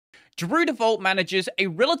Drew Default manages a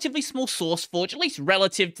relatively small source forge, at least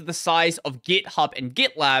relative to the size of GitHub and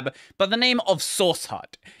Gitlab, by the name of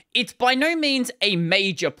SourceHut. It's by no means a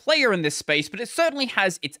major player in this space, but it certainly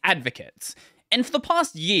has its advocates. And for the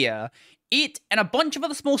past year, it and a bunch of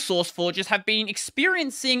other small source forges have been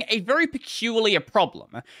experiencing a very peculiar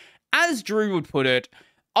problem. As Drew would put it,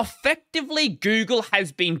 effectively Google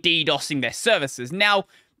has been DDoSing their services. Now,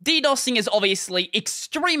 DDoSing is obviously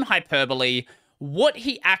extreme hyperbole. What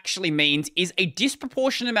he actually means is a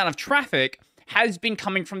disproportionate amount of traffic has been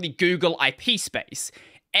coming from the Google IP space.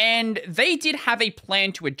 And they did have a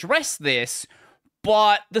plan to address this,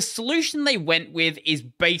 but the solution they went with is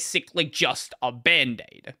basically just a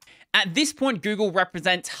band-aid. At this point, Google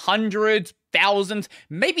represents hundreds, thousands,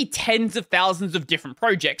 maybe tens of thousands of different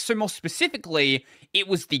projects. So more specifically, it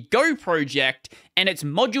was the Go project and its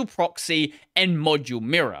module proxy and module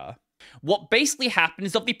mirror. What basically happened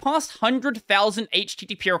is of the past 100,000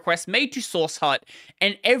 HTTP requests made to SourceHut,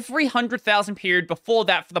 and every 100,000 period before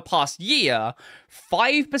that for the past year,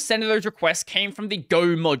 5% of those requests came from the Go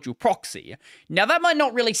module proxy. Now that might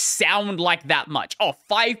not really sound like that much. Oh,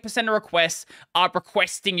 5% of requests are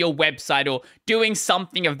requesting your website or doing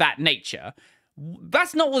something of that nature.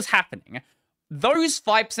 That's not what's happening. Those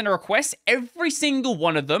 5% of requests, every single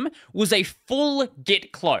one of them was a full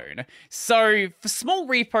Git clone. So for small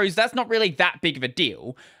repos, that's not really that big of a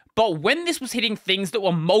deal. But when this was hitting things that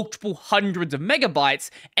were multiple hundreds of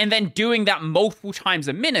megabytes and then doing that multiple times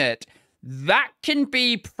a minute, that can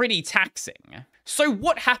be pretty taxing. So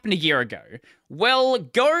what happened a year ago? Well,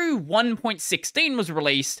 Go 1.16 was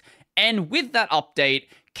released, and with that update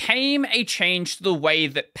came a change to the way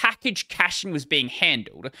that package caching was being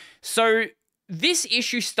handled. So this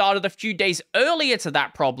issue started a few days earlier to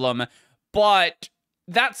that problem, but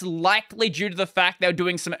that's likely due to the fact they were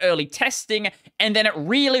doing some early testing, and then it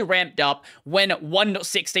really ramped up when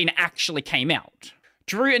 1.16 actually came out.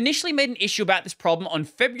 Drew initially made an issue about this problem on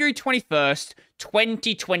February 21st,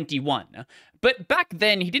 2021, but back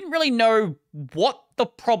then he didn't really know what the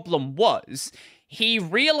problem was. He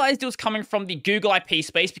realized it was coming from the Google IP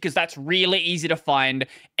space because that's really easy to find,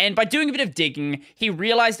 and by doing a bit of digging, he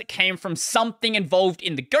realized it came from something involved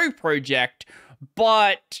in the Go project,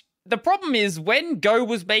 but the problem is when Go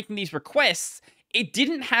was making these requests, it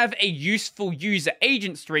didn't have a useful user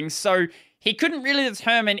agent string, so he couldn't really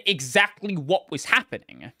determine exactly what was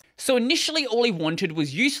happening. So initially all he wanted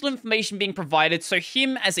was useful information being provided so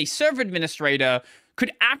him as a server administrator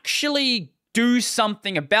could actually do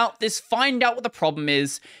something about this, find out what the problem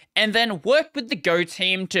is, and then work with the Go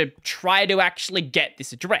team to try to actually get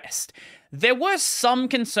this addressed. There were some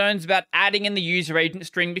concerns about adding in the user agent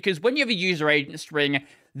string because when you have a user agent string,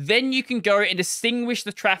 then you can go and distinguish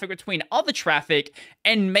the traffic between other traffic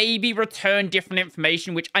and maybe return different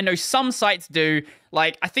information, which I know some sites do.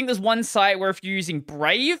 Like, I think there's one site where if you're using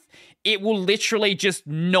Brave, it will literally just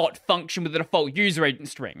not function with the default user agent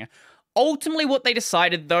string. Ultimately, what they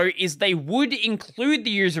decided, though, is they would include the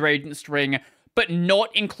user agent string, but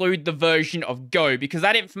not include the version of Go, because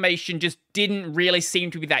that information just didn't really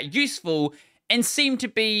seem to be that useful, and seemed to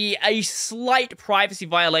be a slight privacy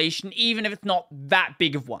violation, even if it's not that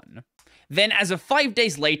big of one. Then, as of 5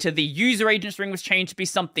 days later, the user agent string was changed to be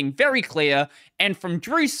something very clear, and from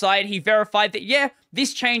Drew's side, he verified that, yeah,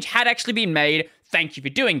 this change had actually been made, thank you for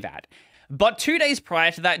doing that. But 2 days prior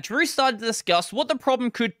to that, Drew started to discuss what the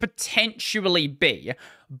problem could potentially be.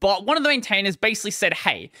 But one of the maintainers basically said,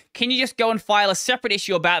 hey, can you just go and file a separate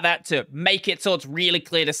issue about that to make it so it's really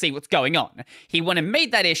clear to see what's going on? He went and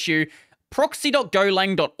made that issue.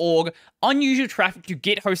 Proxy.golang.org, unusual traffic to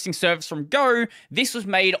Git hosting service from Go. This was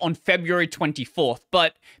made on February 24th.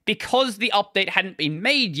 But because the update hadn't been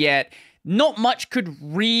made yet, not much could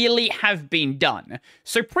really have been done.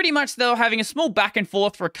 So pretty much they were having a small back and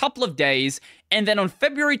forth for a couple of days, and then on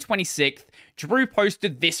February 26th, Drew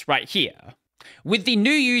posted this right here. With the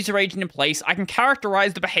new user agent in place, I can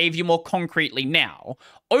characterize the behavior more concretely now.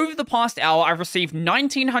 Over the past hour, I've received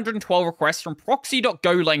 1,912 requests from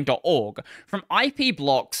proxy.golang.org from IP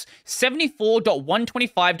blocks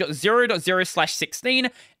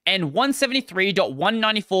 74.125.0.0/16 and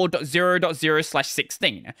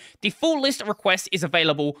 173.194.0.0/16. The full list of requests is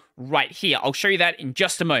available right here. I'll show you that in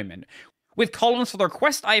just a moment, with columns for the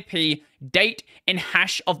request IP, date, and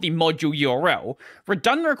hash of the module URL.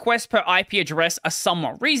 Redundant requests per IP address are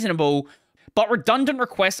somewhat reasonable, but redundant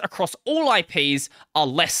requests across all IPs are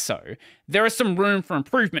less so. There is some room for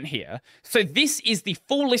improvement here. So this is the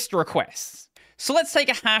full list of requests. So let's take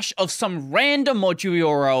a hash of some random module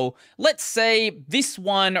URL. Let's say this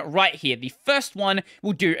one right here. The first one,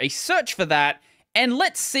 we'll do a search for that, and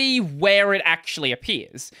let's see where it actually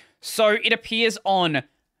appears. So it appears on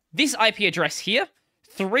this IP address here,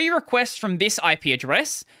 3 requests from this IP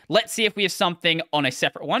address. Let's see if we have something on a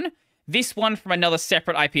separate one. This one from another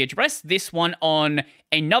separate IP address, this one on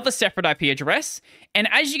another separate IP address. And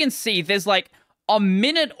as you can see, there's like a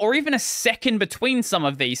minute or even a second between some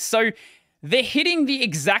of these. So they're hitting the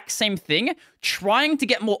exact same thing, trying to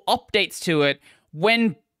get more updates to it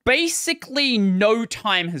when basically no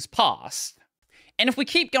time has passed. And if we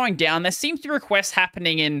keep going down, there seems to be requests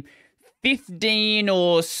happening in 15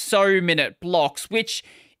 or so minute blocks, which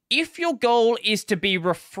if your goal is to be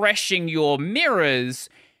refreshing your mirrors,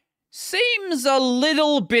 seems a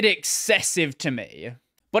little bit excessive to me.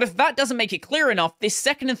 But if that doesn't make it clear enough, this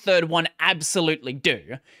second and third one absolutely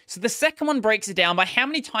do. So the second one breaks it down by how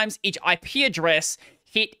many times each IP address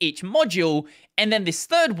hit each module, and then this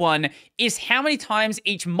third one is how many times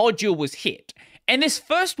each module was hit. And this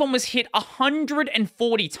first one was hit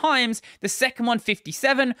 140 times, the second one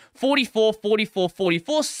 57, 44, 44,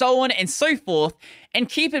 44, so on and so forth. And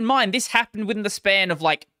keep in mind, this happened within the span of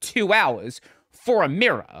like 2 hours for a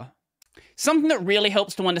mirror. Something that really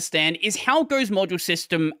helps to understand is how Go's module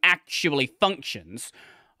system actually functions.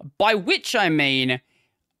 By which I mean,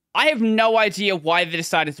 I have no idea why they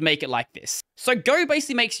decided to make it like this. So Go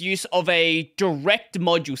basically makes use of a direct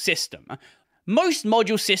module system. Most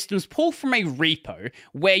module systems pull from a repo,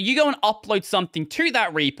 where you go and upload something to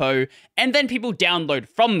that repo, and then people download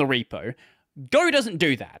from the repo. Go doesn't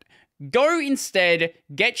do that. Go instead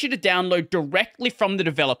gets you to download directly from the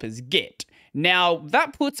developer's Git. Now,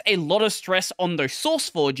 that puts a lot of stress on those source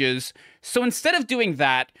forgers, so instead of doing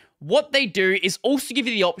that, what they do is also give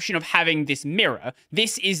you the option of having this mirror.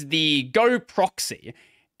 This is the Go proxy,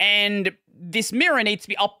 and this mirror needs to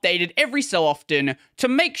be updated every so often to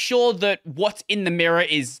make sure that what's in the mirror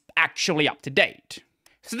is actually up to date.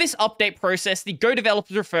 So this update process, the Go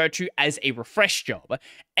developers refer to as a refresh job,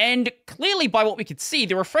 and clearly by what we could see,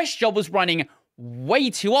 the refresh job was running way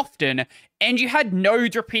too often, and you had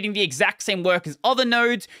nodes repeating the exact same work as other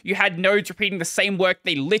nodes, you had nodes repeating the same work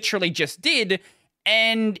they literally just did,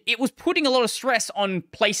 and it was putting a lot of stress on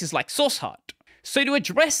places like SourceHut. So to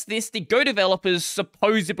address this, the Go developers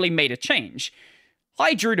supposedly made a change.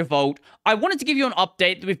 Hi Drew DeVault, I wanted to give you an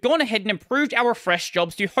update that we've gone ahead and improved our refresh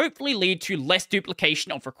jobs to hopefully lead to less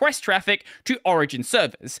duplication of request traffic to origin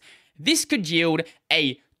servers. This could yield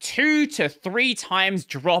a 2 to 3 times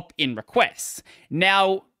drop in requests.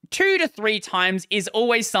 Now, 2 to 3 times is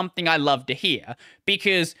always something I love to hear,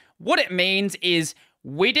 because what it means is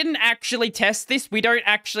we didn't actually test this, we don't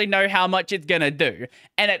actually know how much it's gonna do.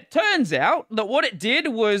 And it turns out that what it did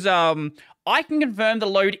was, I can confirm the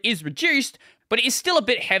load is reduced, but it is still a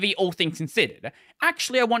bit heavy, all things considered.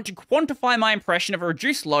 Actually, I want to quantify my impression of a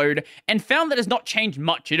reduced load, and found that it has not changed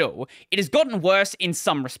much at all. It has gotten worse in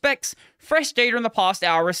some respects. Fresh data in the past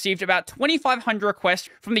hour received about 2,500 requests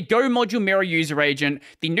from the Go module mirror user agent.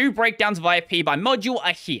 The new breakdowns of IP by module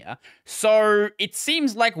are here. So it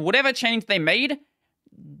seems like whatever change they made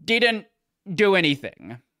didn't do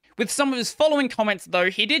anything. With some of his following comments, though,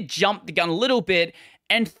 he did jump the gun a little bit,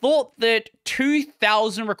 and thought that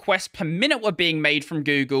 2,000 requests per minute were being made from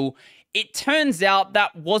Google. It turns out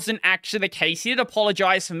that wasn't actually the case. He did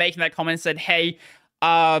apologize for making that comment and said, hey,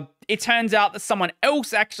 it turns out that someone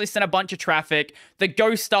else actually sent a bunch of traffic. The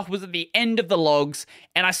Go stuff was at the end of the logs,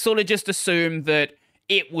 and I sort of just assumed that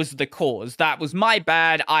it was the cause. That was my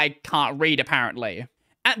bad. I can't read, apparently.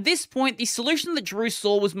 At this point, the solution that Drew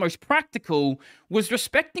saw was most practical was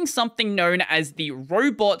respecting something known as the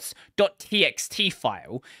robots.txt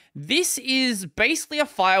file. This is basically a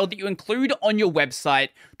file that you include on your website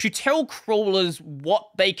to tell crawlers what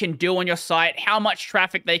they can do on your site, how much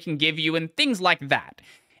traffic they can give you, and things like that.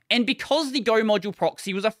 And because the Go module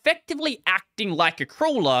proxy was effectively acting like a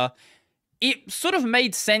crawler, it sort of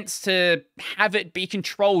made sense to have it be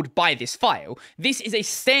controlled by this file. This is a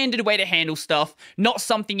standard way to handle stuff, not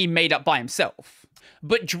something he made up by himself.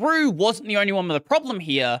 But Drew wasn't the only one with a problem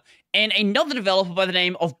here, and another developer by the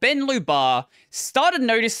name of Ben Lubar started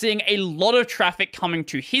noticing a lot of traffic coming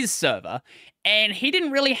to his server, and he didn't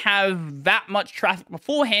really have that much traffic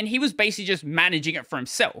beforehand. He was basically just managing it for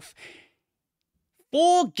himself.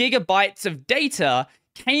 4 gigabytes of data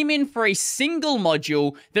came in for a single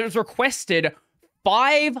module that was requested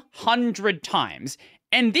 500 times.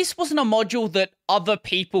 And this wasn't a module that other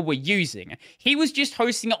people were using. He was just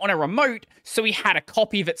hosting it on a remote, so he had a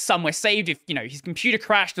copy of it somewhere saved if, his computer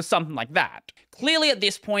crashed or something like that. Clearly at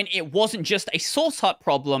this point, it wasn't just a SourceHut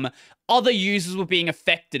problem, other users were being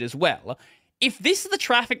affected as well. If this is the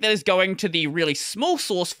traffic that is going to the really small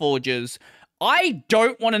source forgers, I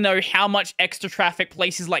don't want to know how much extra traffic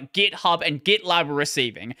places like GitHub and Gitlab are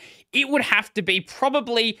receiving. It would have to be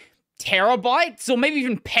probably terabytes or maybe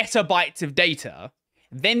even petabytes of data.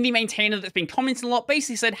 Then the maintainer that's been commenting a lot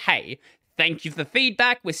basically said, hey, thank you for the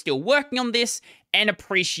feedback, we're still working on this, and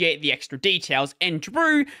appreciate the extra details. And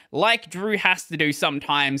Drew, like Drew has to do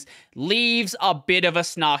sometimes, leaves a bit of a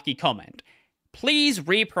snarky comment. Please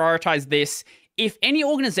reprioritize this. If any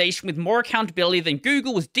organization with more accountability than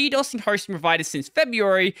Google was DDoSing hosting providers since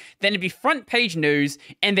February, then it'd be front page news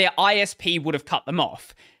and their ISP would have cut them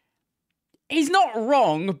off. He's not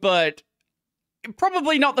wrong, but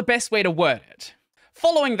probably not the best way to word it.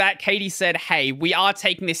 Following that, Katie said, hey, we are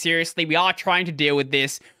taking this seriously, we are trying to deal with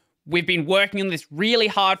this, we've been working on this really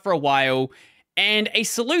hard for a while, and a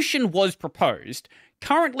solution was proposed.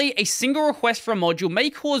 Currently, a single request for a module may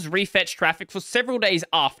cause refetch traffic for several days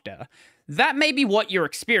after. That may be what you're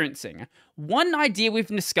experiencing. One idea we've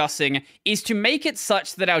been discussing is to make it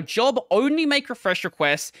such that our job only make refresh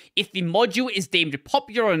requests if the module is deemed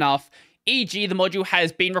popular enough, e.g. the module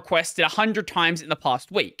has been requested 100 times in the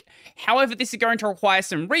past week. However, this is going to require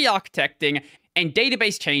some re-architecting and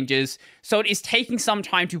database changes, so it is taking some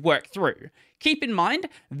time to work through. Keep in mind,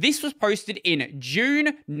 this was posted in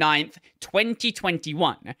June 9th,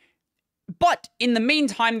 2021. But in the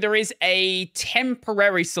meantime, there is a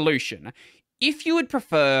temporary solution. If you would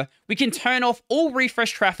prefer, we can turn off all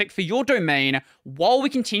refresh traffic for your domain while we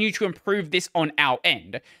continue to improve this on our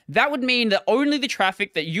end. That would mean that only the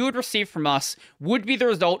traffic that you would receive from us would be the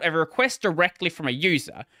result of a request directly from a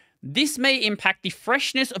user. This may impact the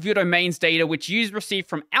freshness of your domain's data which users receive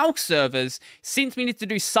from our servers, since we need to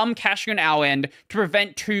do some caching on our end to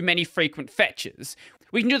prevent too many frequent fetches.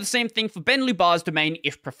 We can do the same thing for Ben Lubar's domain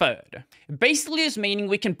if preferred. Basically, it's meaning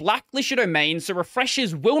we can blacklist your domain so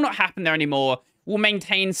refreshes will not happen there anymore. We'll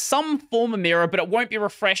maintain some form of mirror, but it won't be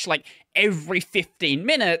refreshed like every 15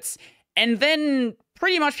 minutes. And then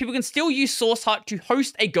pretty much people can still use SourceHut to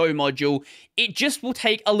host a Go module. It just will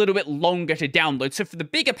take a little bit longer to download. So for the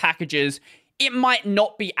bigger packages, it might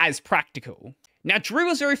not be as practical. Now, Drew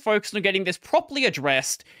was very focused on getting this properly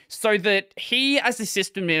addressed so that he, as the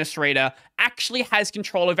system administrator, actually has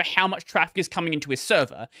control over how much traffic is coming into his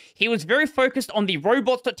server. He was very focused on the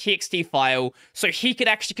robots.txt file so he could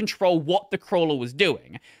actually control what the crawler was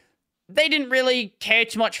doing. They didn't really care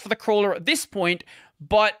too much for the crawler at this point,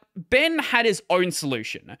 but Ben had his own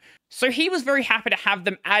solution. So he was very happy to have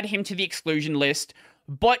them add him to the exclusion list,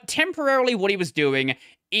 but temporarily what he was doing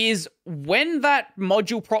is when that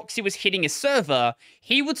module proxy was hitting his server,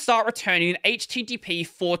 he would start returning an HTTP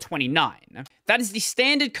 429. That is the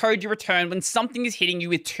standard code you return when something is hitting you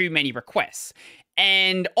with too many requests.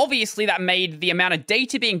 And obviously that made the amount of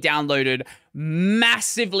data being downloaded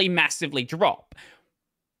massively drop.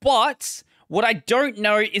 But what I don't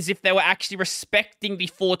know is if they were actually respecting the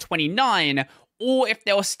 429 or if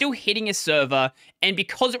they were still hitting a server, and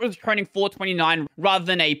because it was returning 429 rather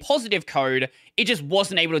than a positive code, it just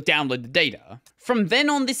wasn't able to download the data. From then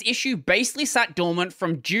on, this issue basically sat dormant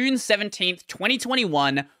from June 17th,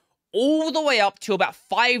 2021, all the way up to about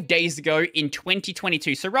 5 days ago in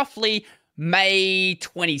 2022, so roughly May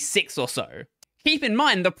 26th or so. Keep in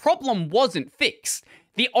mind, the problem wasn't fixed.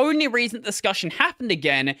 The only reason the discussion happened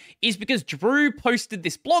again is because Drew posted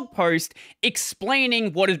this blog post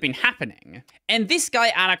explaining what had been happening. And this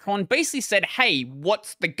guy, Anacron, basically said, hey,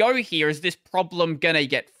 what's the go here? Is this problem gonna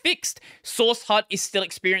get fixed? SourceHut is still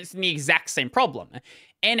experiencing the exact same problem.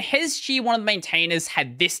 And Hezchi, one of the maintainers,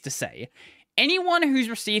 had this to say. Anyone who's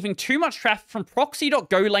receiving too much traffic from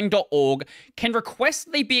proxy.golang.org can request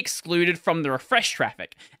that they be excluded from the refresh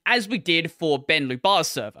traffic, as we did for Ben Lubar's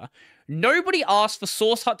server. Nobody asked for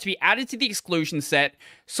SourceHut to be added to the exclusion set,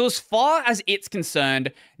 so as far as it's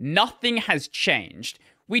concerned, nothing has changed.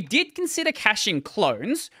 We did consider caching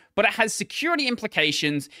clones, but it has security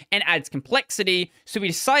implications and adds complexity, so we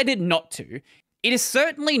decided not to. It is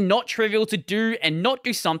certainly not trivial to do and not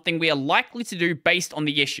do something we are likely to do based on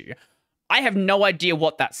the issue. I have no idea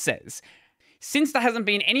what that says. Since there hasn't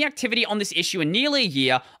been any activity on this issue in nearly a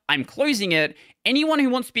year, I'm closing it. Anyone who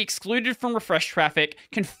wants to be excluded from refresh traffic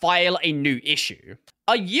can file a new issue.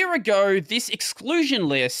 A year ago, this exclusion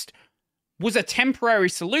list was a temporary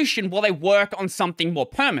solution while they work on something more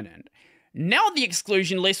permanent. Now the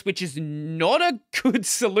exclusion list, which is not a good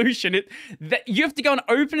solution, that you have to go and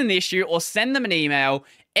open an issue or send them an email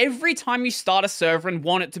every time you start a server and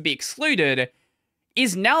want it to be excluded,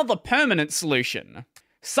 is now the permanent solution.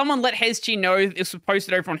 Someone let Hezchi know this was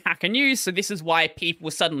posted over on Hacker News, so this is why people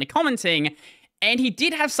were suddenly commenting, and he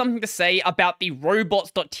did have something to say about the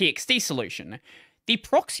robots.txt solution. The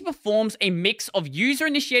proxy performs a mix of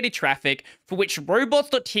user-initiated traffic for which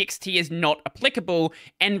robots.txt is not applicable,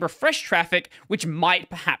 and refresh traffic which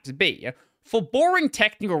might perhaps be. For boring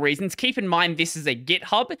technical reasons, keep in mind this is a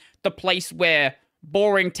GitHub, the place where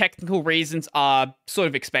boring technical reasons are sort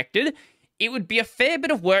of expected. It would be a fair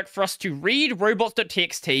bit of work for us to read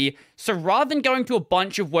robots.txt, so rather than going to a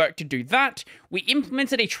bunch of work to do that, we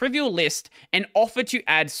implemented a trivial list and offered to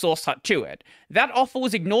add SourceHut to it. That offer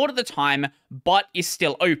was ignored at the time, but is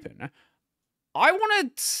still open. I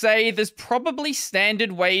want to say there's probably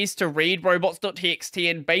standard ways to read robots.txt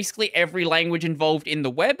in basically every language involved in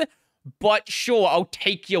the web, but sure, I'll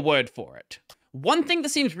take your word for it. One thing that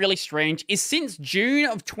seems really strange is since June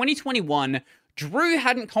of 2021, Drew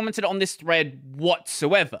hadn't commented on this thread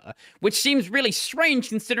whatsoever, which seems really strange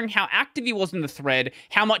considering how active he was in the thread,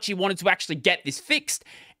 how much he wanted to actually get this fixed,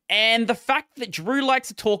 and the fact that Drew likes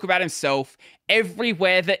to talk about himself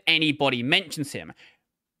everywhere that anybody mentions him.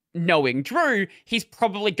 Knowing Drew, he's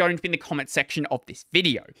probably going to be in the comment section of this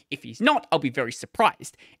video. If he's not, I'll be very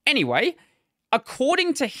surprised. Anyway,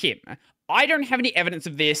 according to him, I don't have any evidence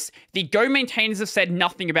of this, the Go maintainers have said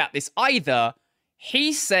nothing about this either.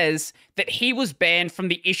 He says that he was banned from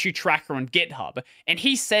the issue tracker on GitHub, and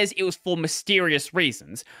he says it was for mysterious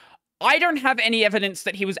reasons. I don't have any evidence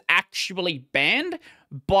that he was actually banned,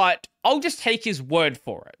 but I'll just take his word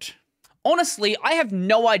for it. Honestly, I have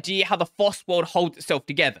no idea how the FOSS world holds itself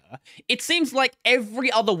together. It seems like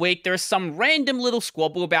every other week there is some random little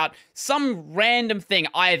squabble about some random thing,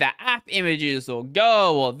 either app images or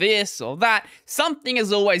Go or this or that. Something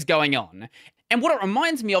is always going on. And what it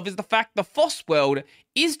reminds me of is the fact the FOSS world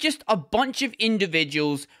is just a bunch of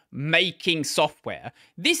individuals making software.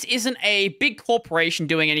 This isn't a big corporation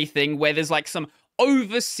doing anything where there's like some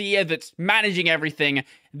overseer that's managing everything.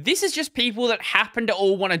 This is just people that happen to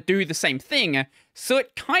all want to do the same thing, so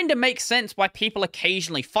it kind of makes sense why people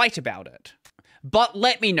occasionally fight about it. But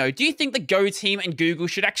let me know, do you think the Go team and Google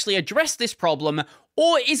should actually address this problem,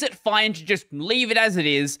 or is it fine to just leave it as it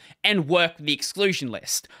is and work with the exclusion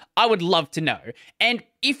list? I would love to know. And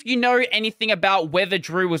if you know anything about whether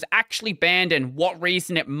Drew was actually banned and what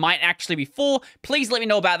reason it might actually be for, please let me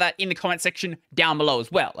know about that in the comment section down below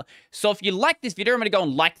as well. So if you like this video, I'm going to go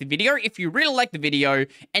and like the video. If you really like the video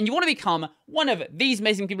and you want to become one of these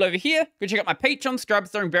amazing people over here, go check out my Patreon, subscribe,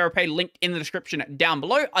 throwing Barrow Pay, linked in the description down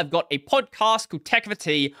below. I've got a podcast called Tech of a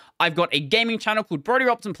Tea. I've got a gaming channel called Brodie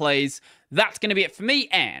Robertson Plays. That's going to be it for me,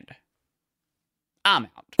 and I'm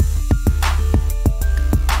out.